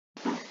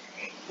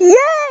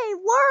Yay,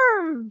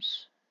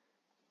 worms!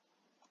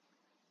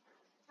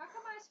 How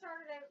come I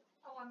started out?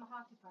 Oh, I'm a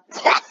hockey puck. I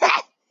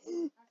forgot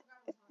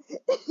it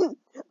was hockey.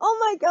 Oh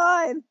my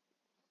god.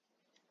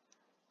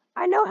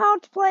 I know how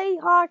to play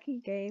hockey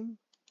game.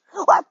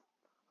 What?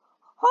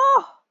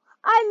 Oh,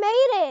 I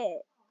made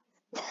it.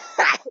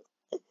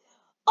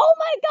 Oh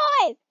my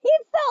god, he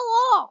fell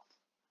off.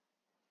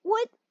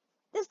 What?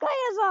 This guy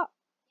has a...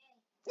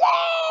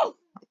 Yay!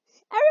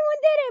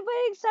 Everyone did it, but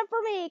except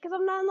for me, because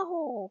I'm not in the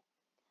hole.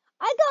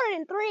 I got it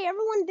in 3.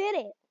 Everyone did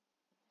it.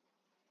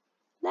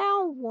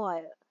 Now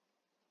what?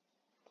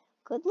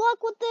 Good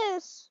luck with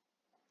this.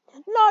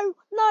 No,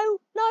 no,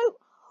 no.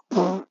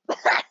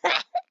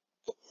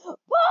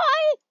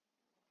 Bye!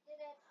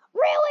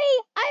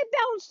 Really? I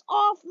bounced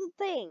off the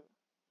thing.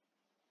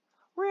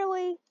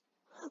 Really?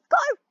 Go!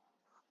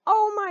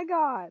 Oh my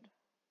god.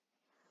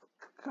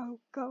 Go,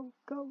 go,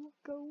 go,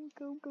 go,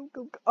 go, go,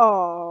 go, go.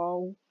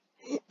 Oh.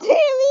 Timmy!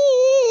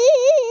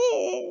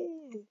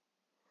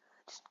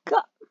 Go.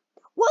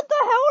 What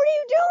the hell are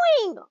you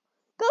doing?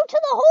 Go to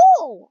the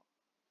hole.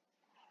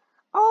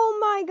 Oh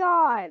my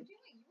god. You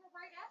were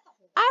right at the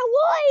hole. I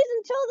was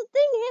until the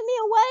thing hit me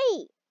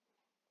away.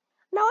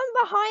 Now I'm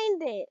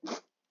behind it.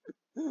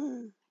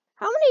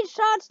 How many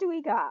shots do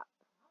we got?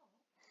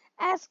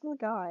 Ask the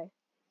guy.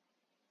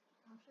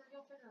 I'm sure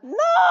you'll figure it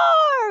out.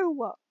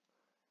 No!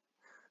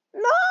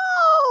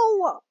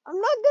 No! I'm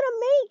not gonna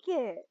make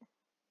it.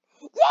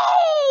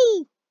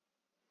 Yay!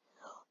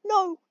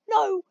 No,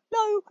 no,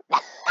 no.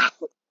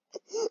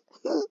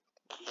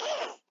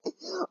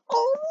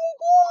 Oh my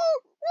god!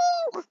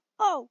 No!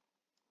 Oh.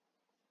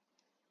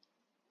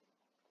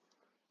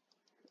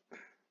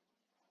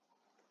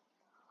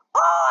 Oh,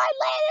 I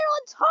landed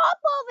on top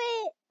of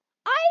it!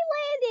 I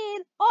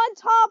landed on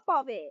top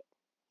of it!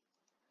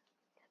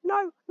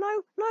 No,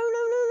 no, no,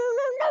 no, no, no,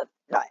 no, no,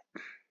 no.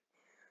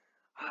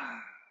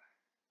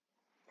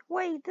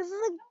 Wait, this is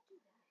a...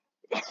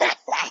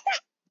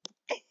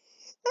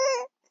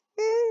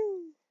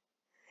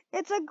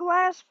 It's a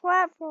glass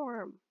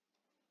platform.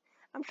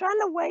 I'm trying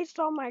to waste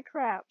all my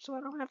crap so I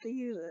don't have to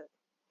use it.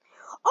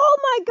 Oh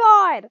my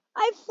god!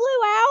 I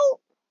flew out?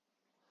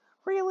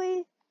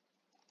 Really?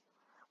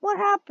 What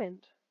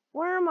happened?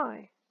 Where am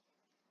I?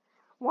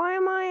 Why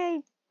am I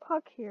a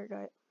puck here,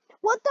 guys?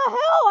 What the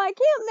hell? I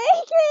can't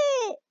make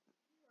it!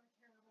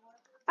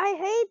 I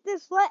hate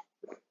this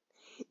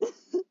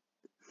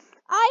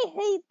I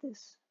hate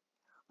this.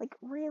 Like,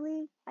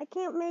 really? I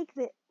can't make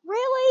it.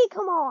 Really?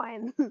 Come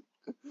on.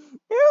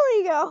 Here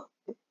we go.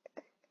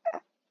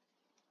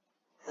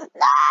 No!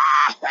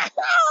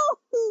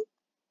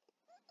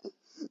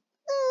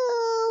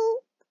 No!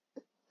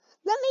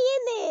 Let me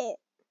in it.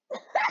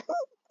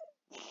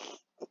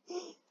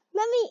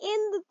 Let me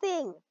in the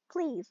thing,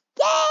 please.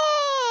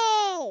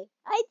 Yay!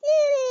 I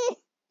did it!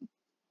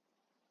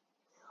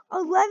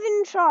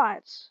 11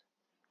 shots.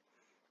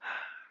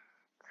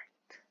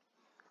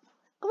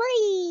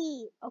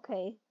 Great!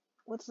 Okay,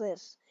 what's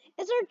this?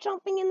 Is there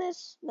jumping in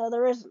this? No,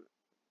 there isn't.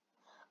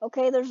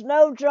 Okay, there's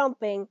no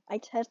jumping. I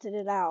tested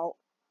it out.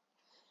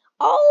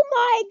 Oh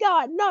my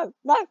god! No,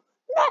 no,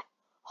 no!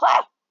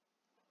 Ha!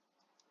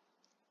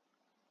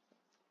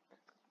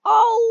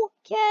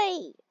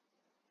 Okay.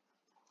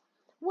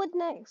 What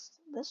next?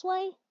 This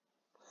way?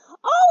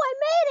 Oh, I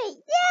made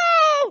it!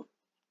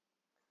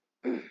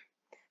 Yay!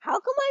 How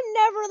come I'm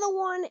never the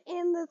one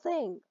in the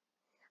thing?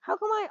 How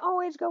come I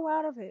always go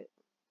out of it?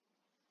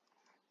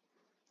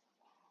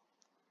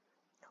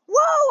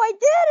 Whoa, I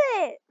did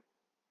it!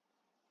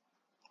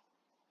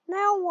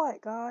 Now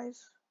what,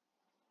 guys?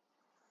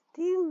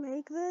 Do you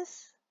make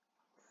this?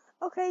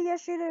 Okay,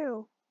 yes you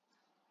do.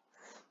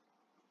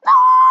 No!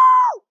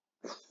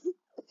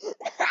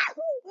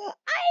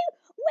 I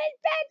went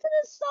back to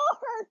the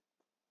start!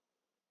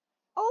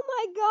 Oh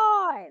my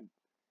god!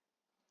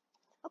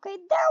 Okay,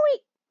 there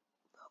we...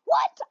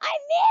 What? I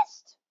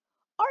missed?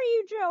 Are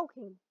you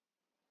joking?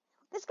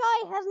 This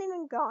guy hasn't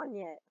even gone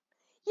yet.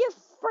 You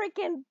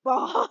freaking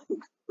bug!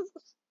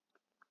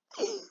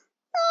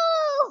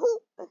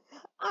 No!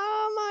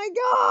 Oh my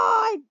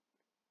god!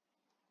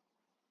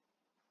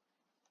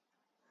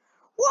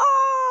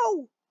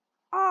 Whoa!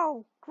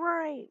 Oh,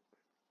 great.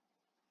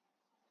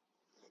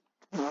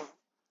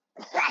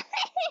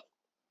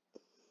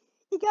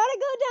 You gotta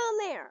go down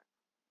there.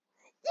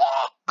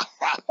 Yeah!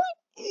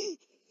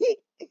 He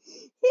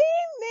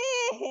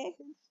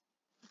missed!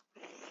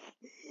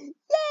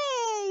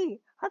 Yay!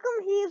 How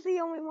come he's the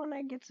only one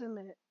that gets in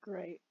it?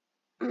 Great.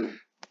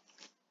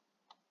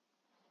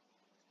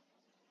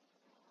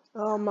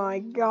 Oh my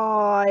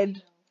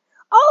god.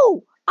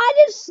 Oh! I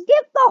just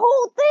skipped the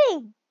whole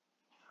thing!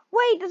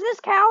 Wait, does this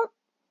count?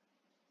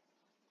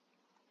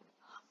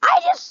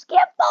 I just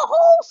skipped the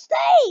whole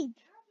stage!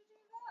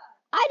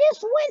 I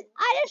just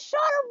shot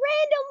a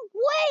random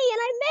way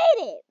and I made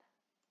it!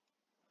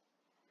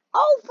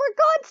 Oh, for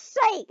God's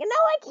sake! And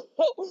now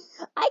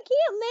I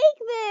can't make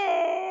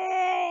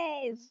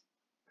this!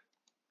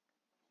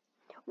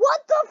 What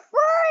the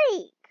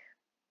freak?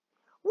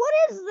 What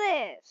is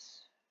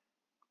this?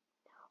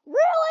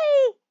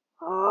 Really?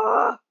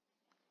 Ugh.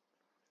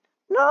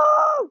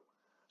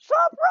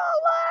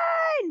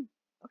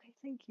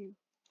 Thank you.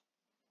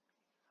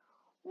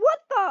 What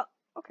the?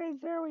 Okay,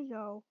 there we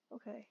go.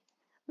 Okay.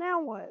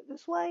 Now what?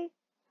 This way?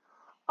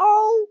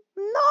 Oh,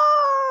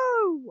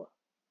 no!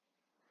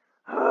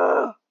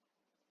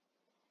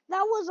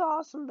 That was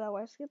awesome, though.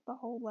 I skipped the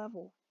whole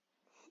level.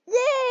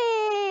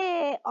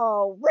 Yeah!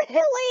 Oh,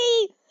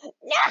 really?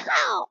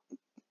 No!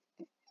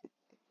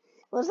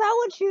 Was that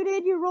what you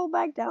did? You rolled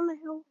back down the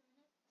hill?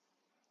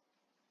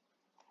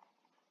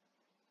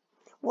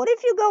 What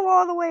if you go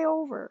all the way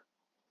over?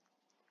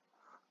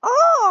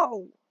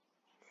 Oh!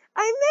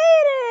 I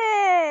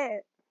made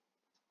it!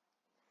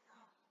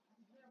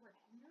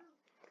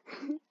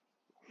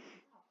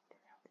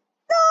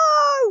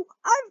 No!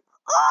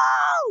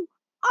 Oh!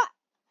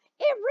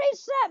 It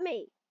reset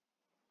me!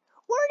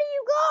 Where do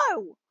you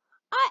go?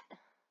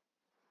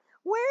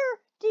 Where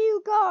do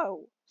you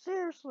go?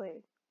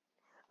 Seriously.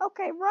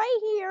 Okay, right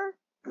here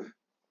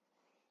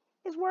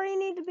is where you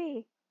need to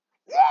be.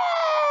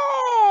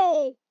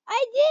 Yay!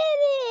 I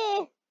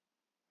did it!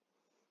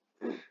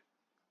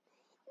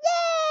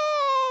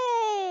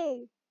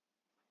 Yay!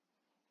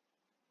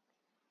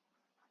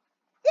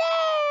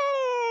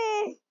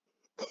 Yay!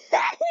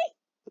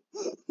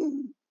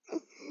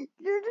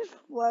 You're just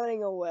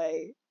floating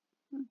away.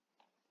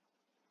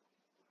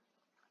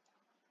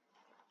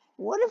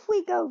 What if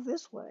we go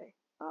this way?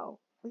 Oh,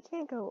 we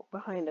can't go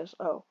behind us.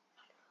 Oh.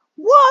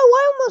 Whoa,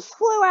 I almost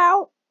flew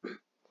out.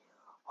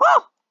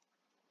 Oh!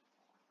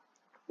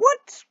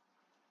 What?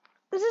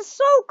 This is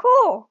so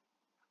cool.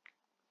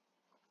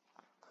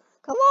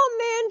 Come on,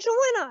 man,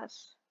 join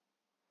us.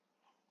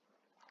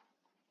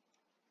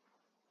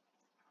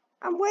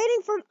 I'm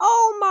waiting for...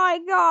 Oh my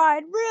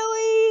god,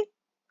 really?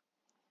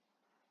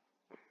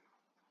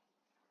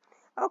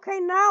 Okay,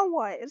 now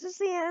what? Is this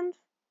the end?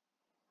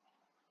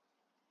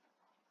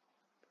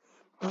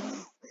 And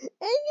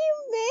you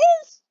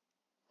missed?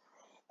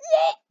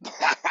 Yeah.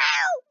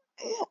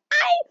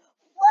 I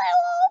flew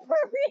over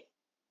it.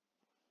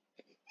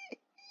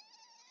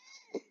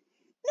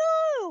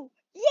 No!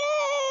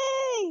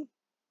 Yay!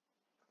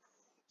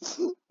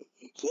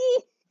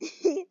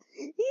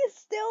 He's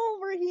still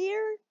over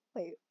here.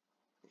 Wait.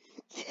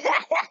 I think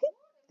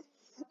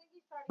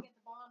he's trying to get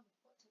the bomb to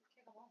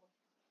kick him over.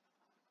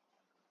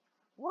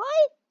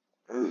 What?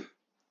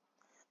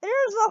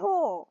 There's the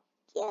hole.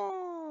 Yay!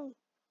 Oh,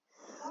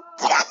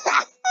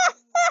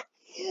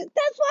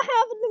 That's what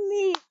happened to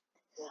me.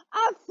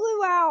 I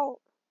flew out.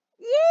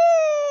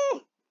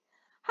 Yay!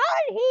 How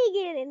did he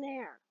get in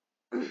there?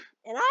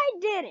 And I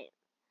didn't.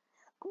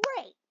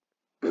 Great.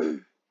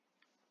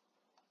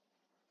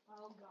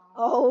 oh God.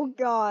 Oh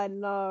god,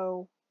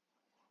 no.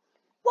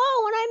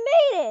 Whoa, and I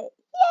made it!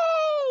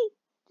 Yay!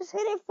 Just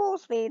hit it full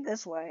speed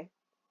this way.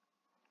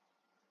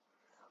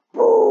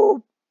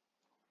 Boom!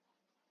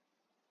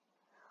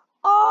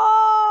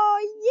 Oh,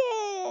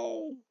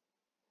 yay!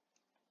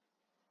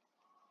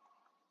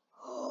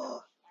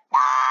 No!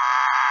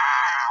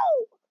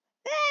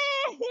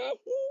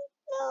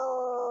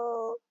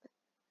 No!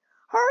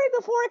 Hurry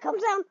before it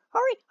comes down!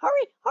 Hurry,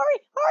 hurry, hurry,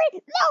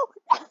 hurry! No!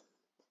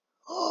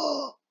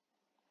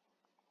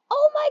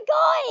 Oh my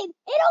god!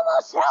 It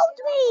almost helped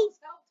It me! almost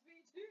helped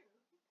me too.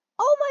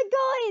 Oh my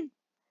god!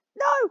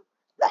 No!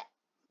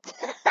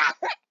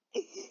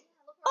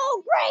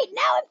 Oh great!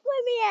 Now it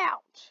flew me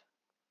out!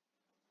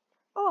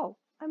 Oh,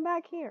 I'm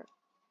back here.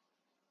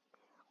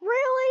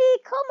 Really?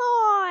 Come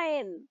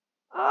on!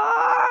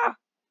 Ah!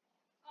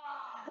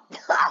 Ah.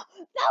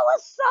 That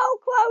was so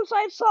close!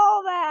 I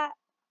saw that!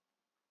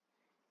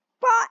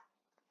 But...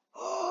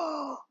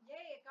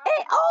 Yay,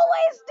 It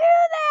always do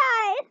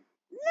that!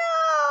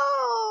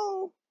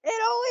 No!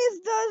 It always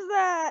does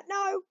that!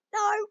 No,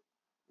 no!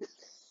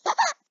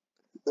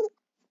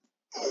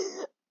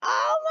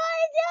 Oh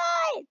my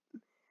god!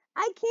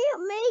 I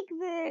can't make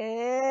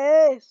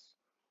this!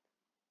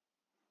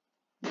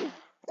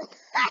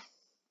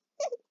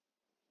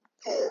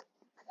 Come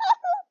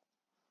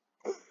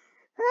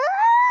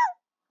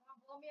on,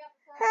 blow me up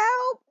before I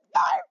Help!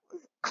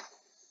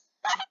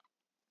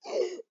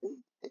 Yay.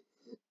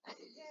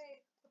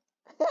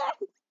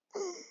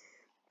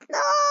 No!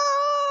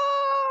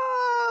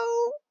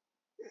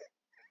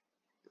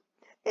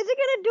 Is it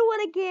gonna do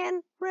it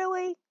again?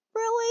 Really?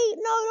 Really?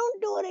 No,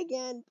 don't do it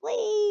again,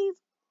 please.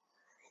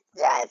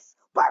 Yes!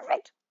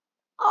 Perfect!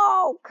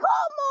 Oh, come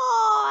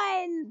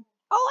on!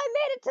 Oh, I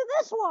made it to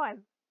this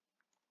one.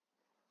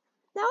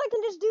 Now I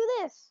can just do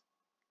this.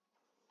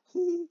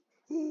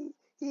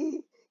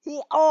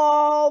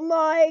 Oh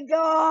my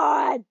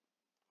god!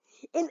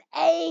 An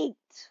 8!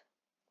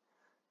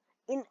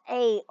 An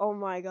 8, oh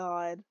my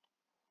god.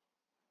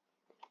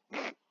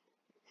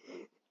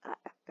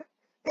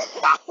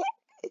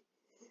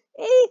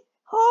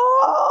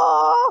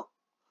 Oh!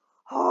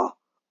 Oh!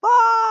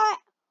 Bye!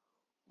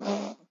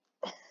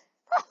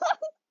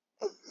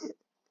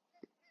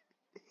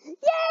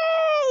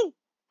 Yay!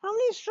 How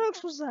many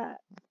strokes was that?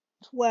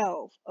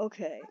 12.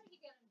 Okay. How did you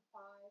get in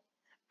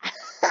 5?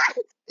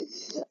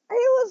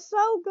 He was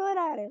so good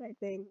at it, I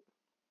think.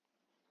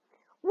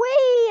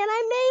 Wee! And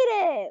I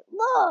made it!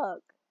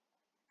 Look!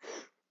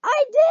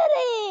 I did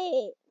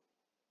it!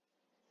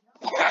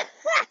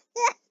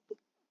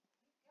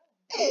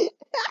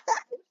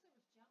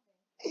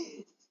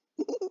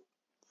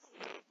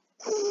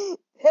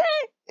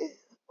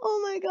 Oh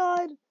my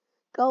god.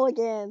 Go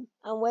again.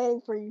 I'm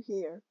waiting for you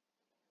here.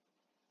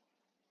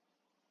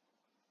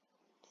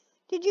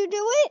 Did you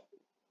do it?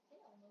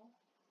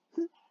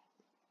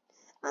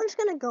 I'm just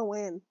gonna go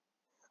in.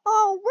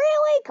 Oh,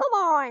 really? Come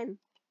on.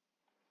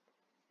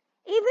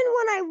 Even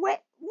when I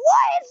went.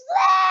 What is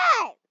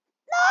that?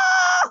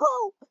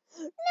 No!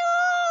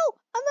 No!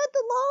 I'm at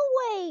the long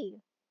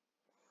way.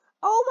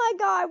 Oh my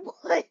god.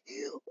 What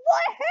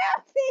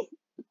happened?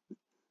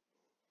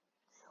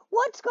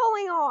 What's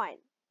going on?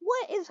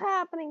 What is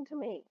happening to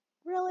me?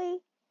 Really?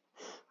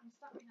 I'm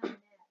stuck behind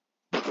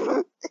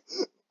that.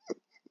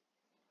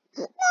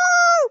 No!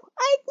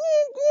 I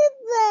can't get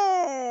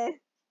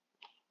there!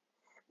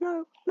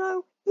 No,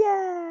 no,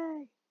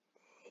 yay!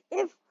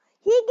 If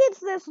he gets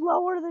this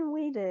lower than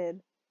we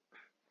did.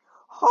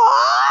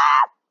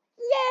 Ha!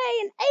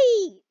 Yay, an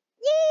 8!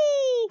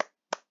 Yay!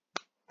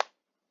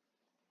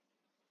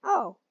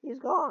 Oh, he's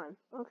gone.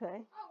 Okay.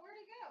 Oh, where'd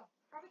he go?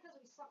 Probably because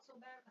we suck so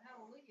bad at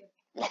Hallelujah.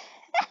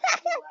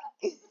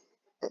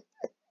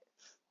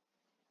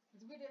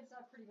 Because we did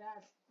suck pretty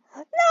bad.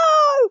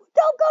 No!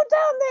 Don't go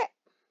down there!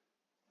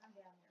 I'm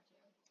down there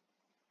too.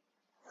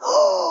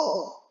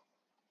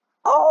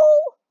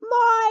 Oh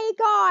my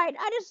god!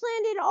 I just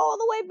landed all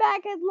the way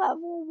back at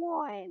level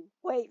 1.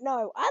 Wait,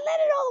 no. I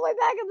landed all the way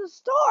back at the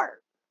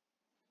start.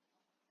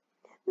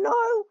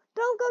 No,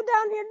 don't go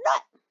down here. No!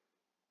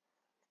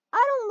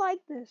 I don't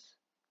like this.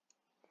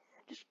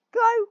 Just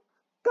go,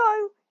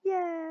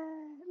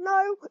 yeah.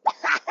 No.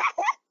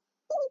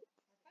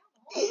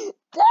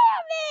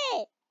 Damn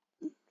it!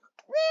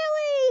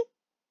 Really?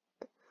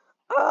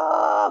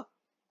 Oh!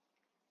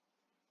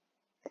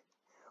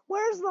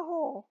 Where's the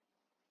hole?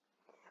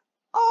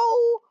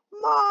 Oh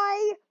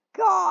my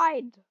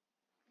god!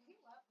 He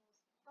left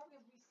us. Probably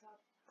because we suck.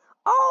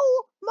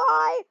 Oh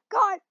my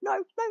god!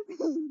 No, no.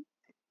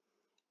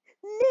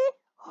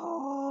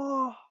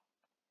 Oh.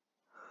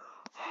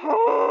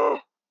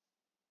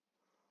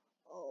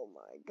 Oh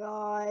my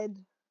god.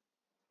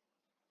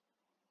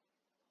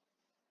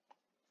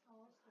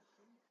 Oh, it's the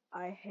shoe.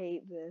 I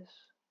hate this.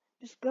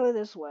 Just go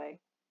this way.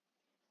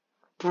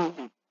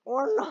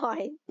 Or not.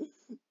 Hey,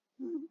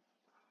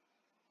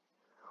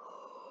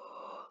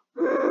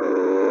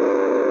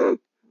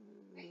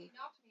 you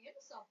knocked me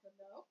into something,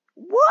 though.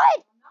 What?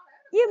 I'm not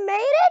out of You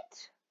made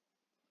it?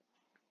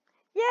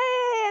 Yay,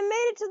 I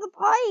made it to the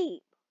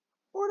pipe.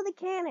 Or to the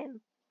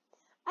cannon.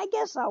 I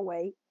guess I'll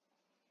wait.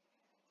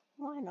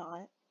 Why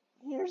not?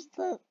 Here's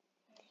the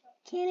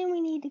cannon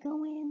we need to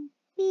go in.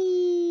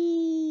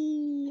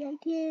 Whee! I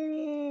did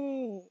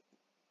it.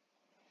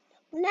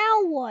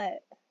 Now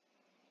what?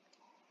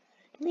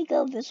 Do we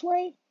go this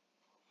way?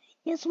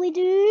 Yes, we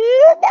do.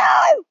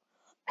 No!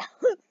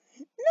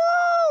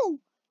 No!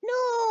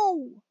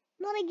 No!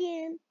 Not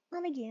again.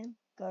 Not again.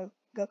 Go.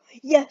 Go.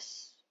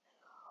 Yes!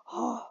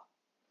 Oh,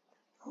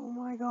 oh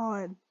my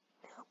god.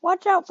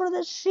 Watch out for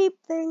this sheep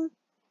thing.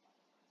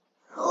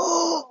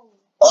 Oh.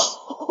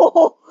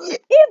 Oh,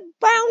 it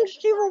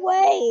bounced you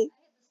away. I hit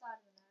the side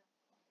of the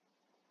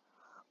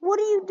net. What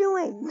are you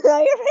doing?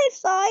 You're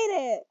inside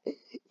it.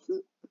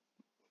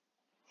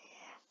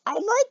 I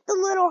like the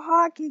little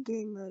hockey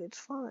game mode. It's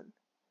fun.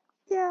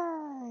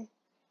 Yay.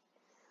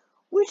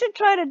 We should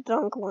try to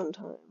dunk one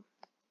time.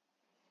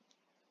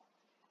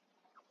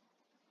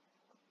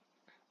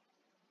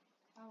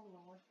 Oh,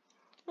 Lord.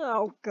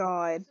 Oh,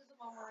 God. This is the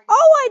one where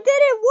Oh, I did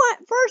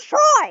it first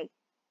try.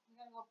 You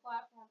gotta go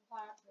platform,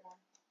 platform.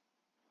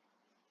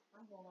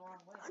 I'm going the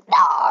wrong way.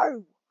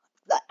 No!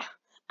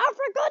 I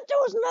forgot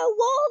there was no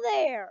wall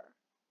there.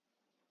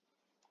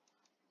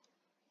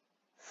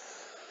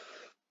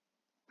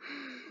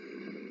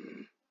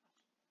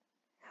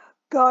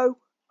 Go.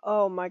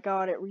 Oh my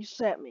god, it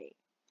reset me.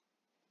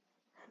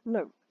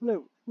 No,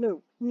 no,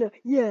 no, no,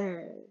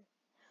 yeah.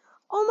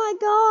 Oh my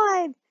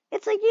god,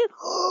 it's like you.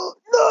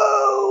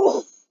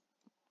 No!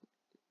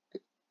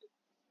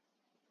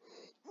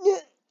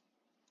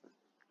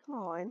 Come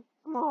on,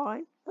 come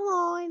on, come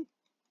on.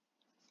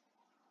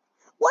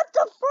 What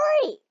the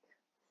freak?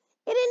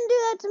 It didn't do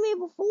that to me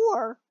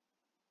before.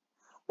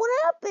 What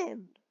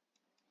happened?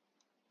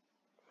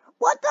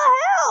 What the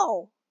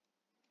hell?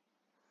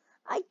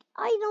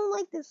 I don't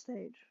like this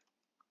stage.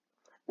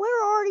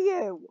 Where are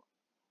you?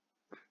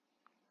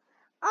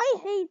 I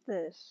hate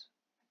this.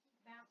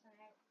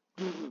 Bouncing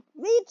out.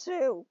 Me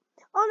too.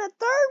 On the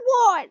third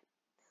one.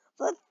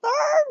 The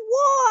third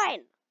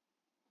one.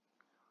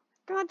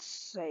 God's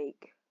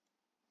sake.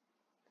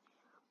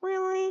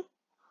 Really?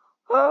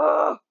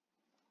 Oh.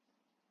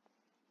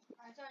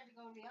 I tried to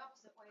go the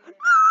opposite way there.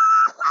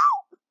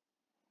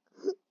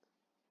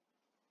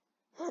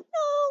 No.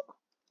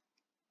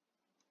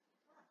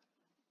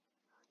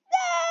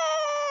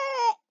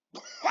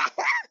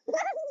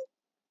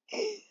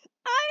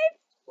 I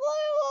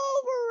flew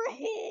over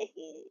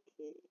it.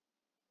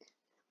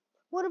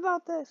 What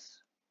about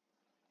this?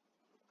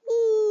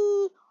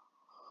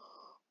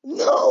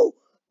 No,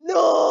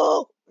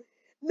 no,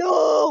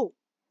 no.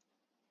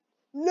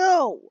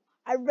 No!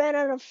 I ran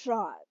out of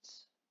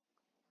shots.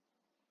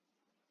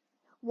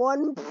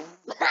 One.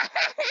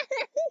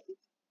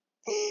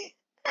 Yay!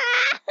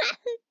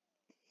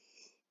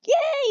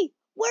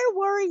 Where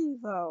were you,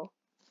 though?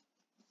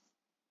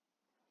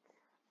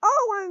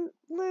 Oh, I'm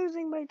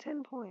losing by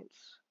 10 points.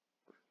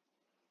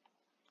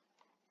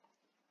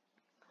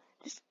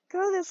 Just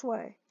go this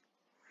way.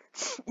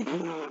 Whee!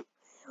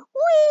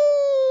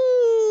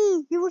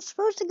 You were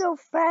supposed to go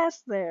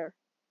fast there.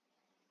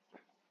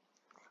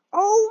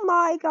 Oh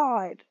my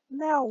god.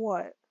 Now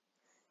what?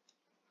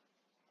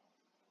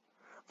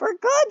 For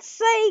God's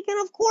sake, and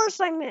of course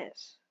I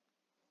miss.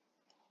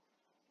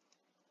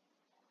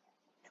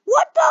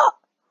 What the?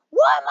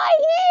 Why am I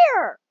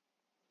here?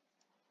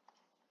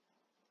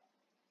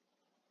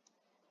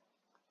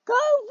 Go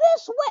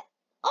this way.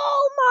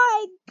 Oh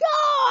my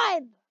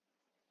god.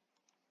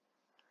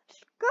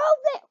 Go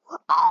there.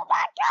 Oh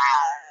my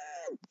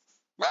god.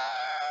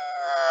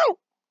 No.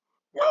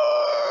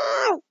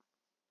 No.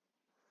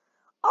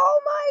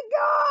 Oh my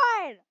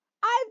god.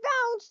 I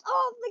bounced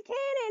off the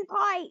cannon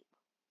pipe.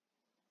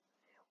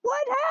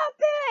 What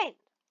happened?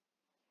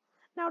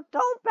 Now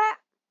don't back.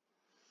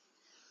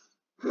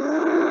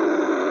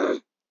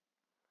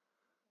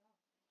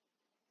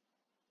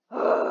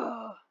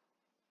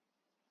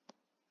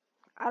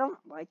 I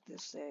don't like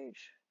this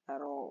stage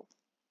at all.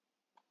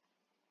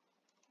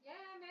 Yeah,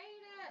 I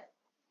made it.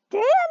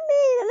 Damn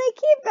me! And they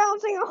keep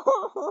bouncing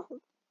off.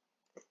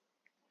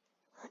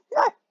 What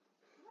are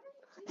you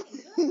doing?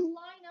 You have to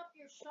line up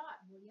your shot,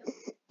 William.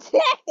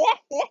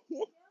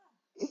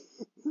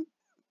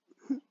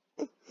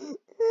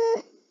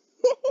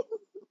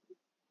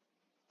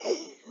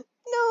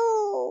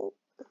 No.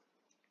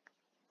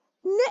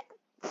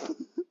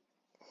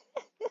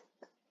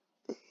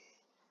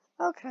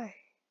 Okay.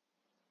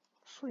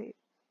 Sweet.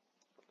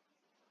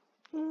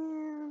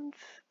 And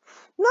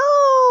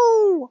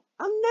no!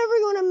 I'm never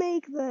gonna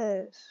make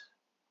this.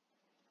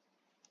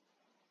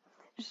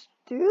 Just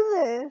do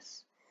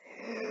this.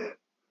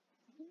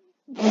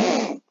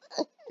 No!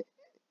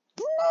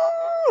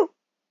 No!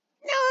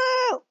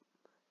 No!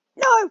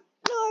 No!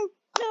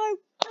 No!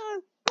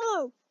 No!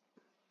 No!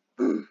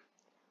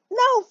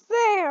 No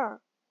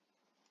fair!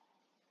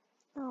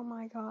 Oh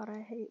my god,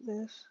 I hate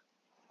this.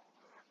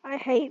 I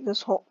hate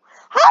this whole.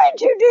 How did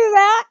you do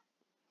that?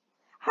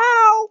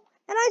 How?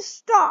 And I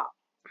stop.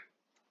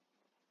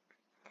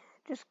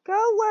 Just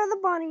go where the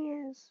bunny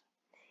is.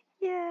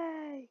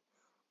 Yay!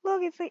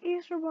 Look, it's the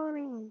Easter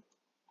bunny.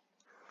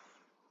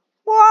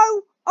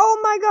 Whoa! Oh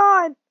my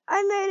god!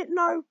 I made it.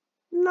 No.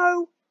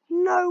 No.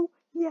 No.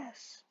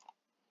 Yes.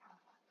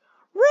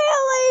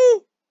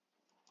 Really?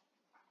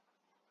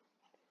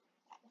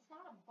 It's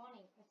not a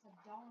bunny, it's a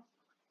donkey.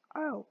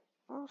 Oh,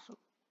 awesome.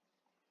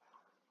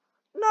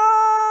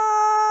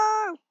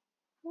 No!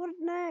 What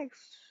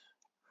next?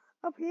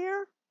 Up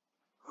here?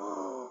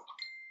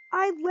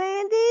 I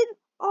landed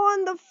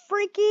on the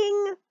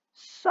freaking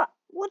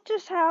what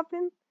just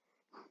happened?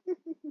 What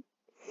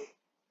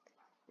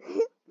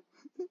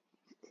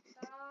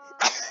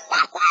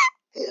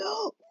is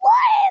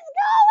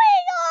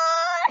going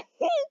on?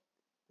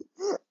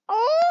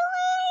 Oh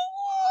my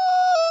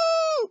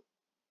god!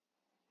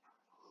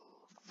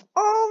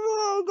 Oh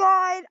my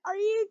god! Are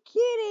you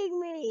kidding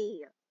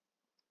me?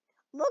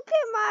 Look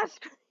at my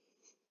screen.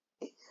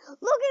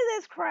 Look at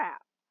this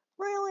crap.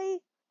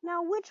 Really?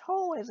 Now which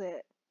hole is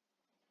it?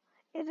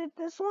 Is it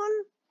this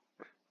one?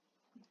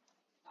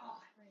 Oh,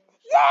 I ran.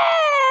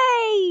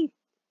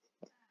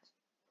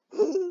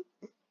 Yay!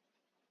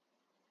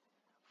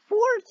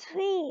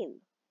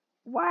 14.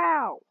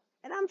 Wow.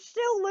 And I'm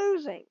still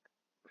losing.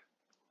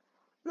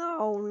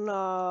 Oh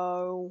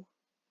no.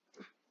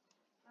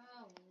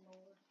 Oh,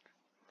 Lord.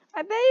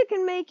 I bet you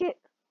can make it.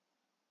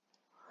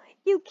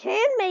 You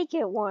can make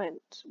it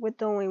once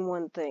with only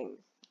one thing.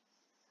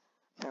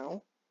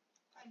 No.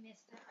 I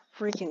missed it.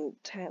 Freaking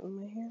tat in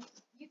my hair.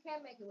 You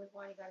can make it with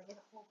one, you gotta hit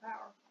it full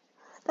power.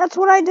 That's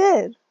what I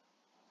did.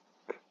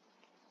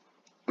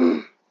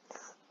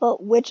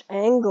 But which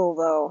angle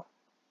though?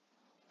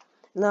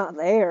 Not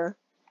there.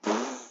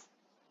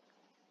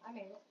 I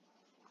made it.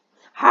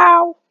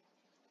 How?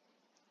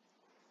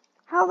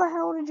 How the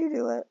hell did you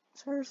do it?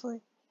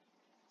 Seriously.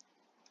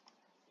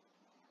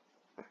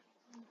 I'm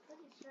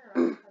pretty sure I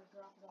just gotta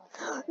drop it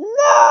off.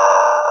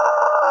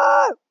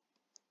 No!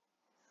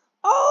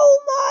 Oh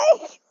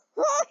my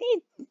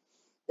god!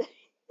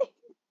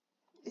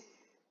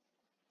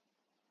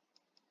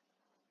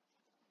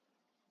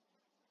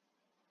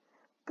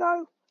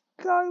 Go,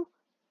 go,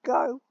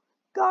 go,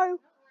 go. I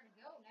don't know where to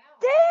go now.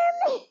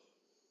 Damn it!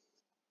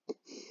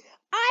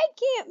 I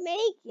can't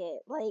make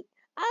it. Like,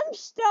 I'm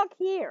stuck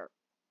here.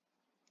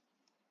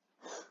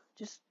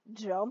 Just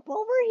jump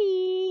over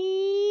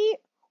here.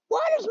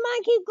 Why does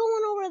mine keep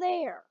going over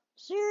there?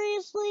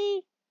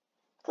 Seriously?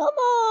 Come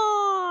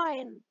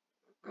on!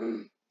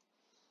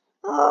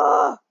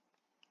 Ugh.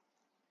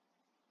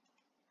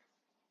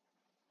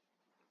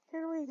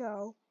 Here we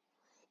go.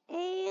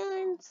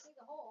 And See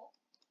the hole.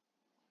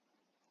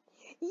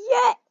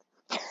 yeah.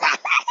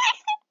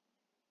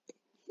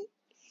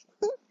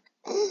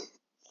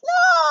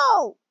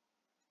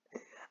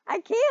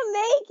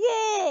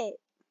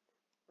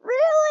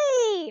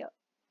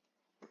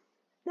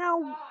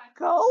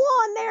 Go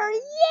on there.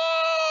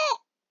 Yeah!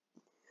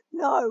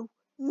 No.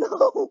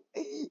 No.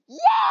 Yay!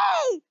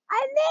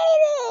 I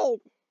made it!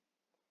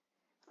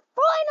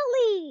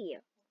 Finally!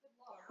 Good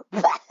luck.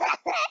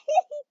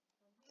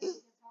 It gets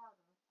harder.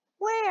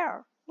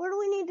 Where? Where do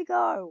we need to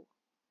go?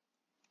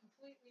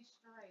 Completely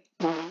straight.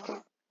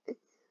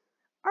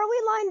 Are we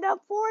lined up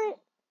for it?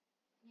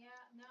 Yeah,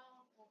 no,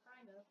 well,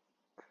 kind of.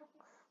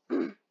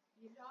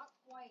 You're not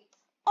quite.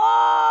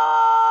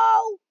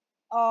 Oh!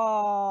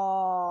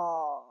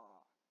 Oh.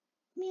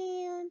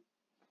 Man.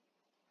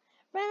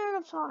 Ran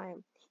out of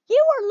time.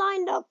 You were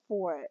lined up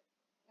for it.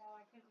 No,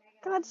 I couldn't make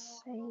it.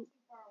 God's I'm a little sake. too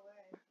far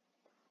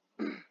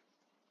away.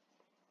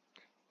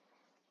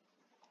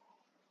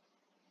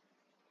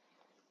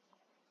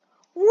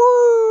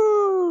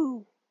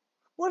 Woo!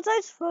 Was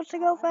I supposed to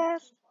go I went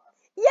fast? too far.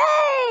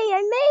 Yay!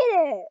 I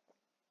made it!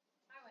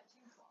 I went too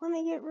far. Let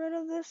me get rid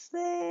of this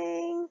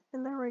thing.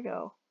 And there we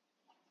go.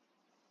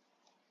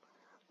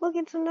 Look,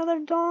 it's another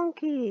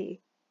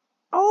donkey.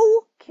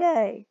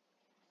 Okay.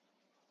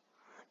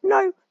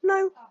 No,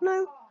 no, Oh,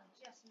 no. oh, I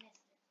just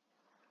missed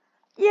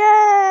it.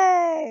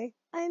 Yay!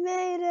 I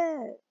made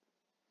it.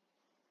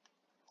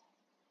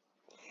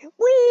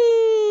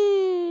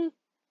 Whee!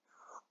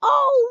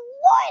 Oh,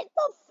 what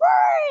the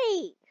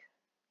freak?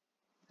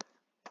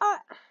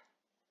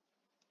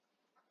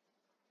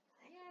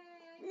 Yay!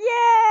 Yay!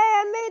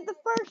 I made the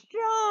first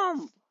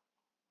jump.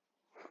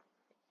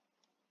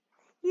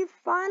 You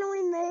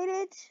finally made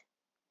it?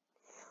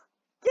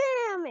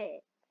 Damn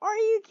it! Are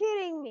you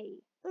kidding me?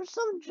 There's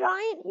some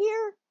giant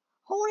here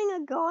holding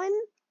a gun?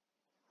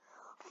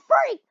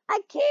 Freak!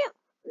 I can't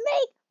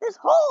make this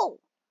hole!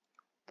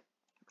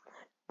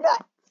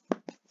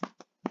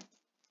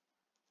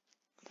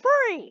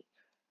 Freak!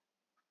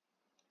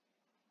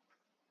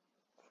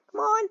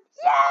 Come on!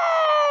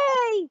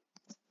 Yay!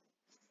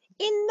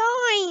 In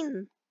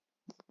 9!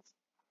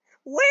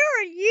 Where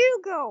are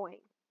you going?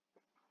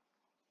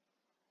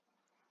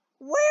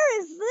 Where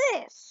is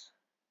this?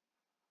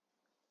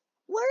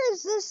 Where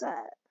is this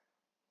at?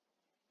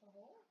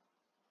 Oh,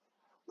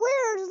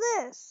 Where is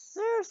this?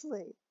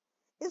 Seriously.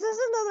 Is this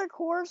another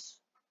course?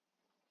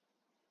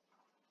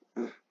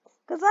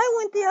 Because I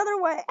went the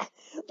other way.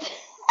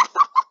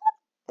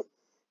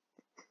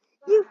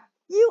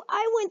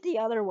 I went the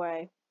other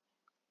way.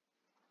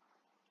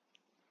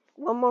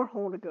 One more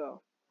hole to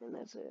go, and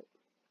that's it.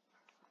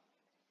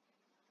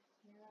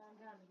 yeah, I'm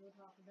done. Go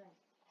talk to Ben.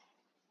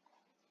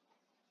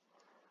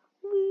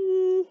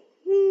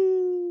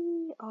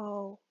 Wee-hee.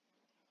 Oh.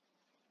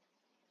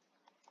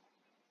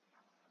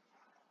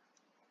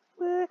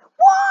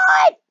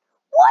 What?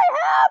 What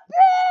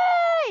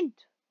happened?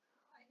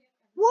 I hit him.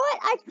 What?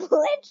 I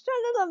glitched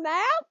under the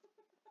map?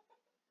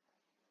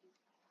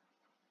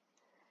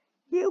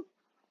 You.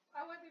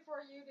 I went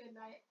before you did, and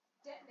I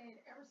detonated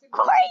every single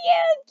Are time.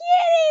 you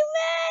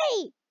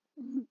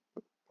kidding me?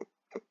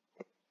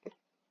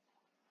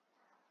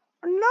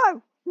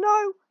 No,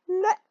 no,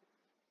 no.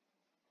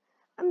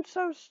 I'm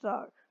so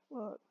stuck.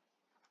 Look.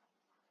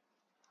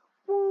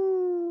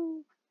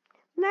 Woo.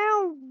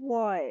 Now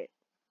what?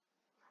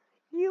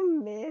 You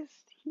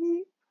missed.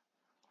 Yeah.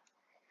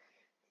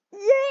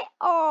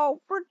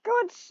 Oh, for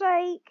God's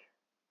sake.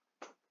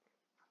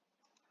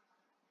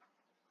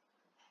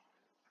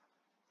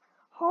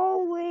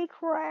 Holy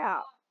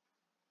crap.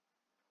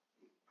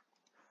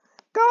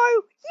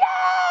 Go.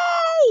 Yeah!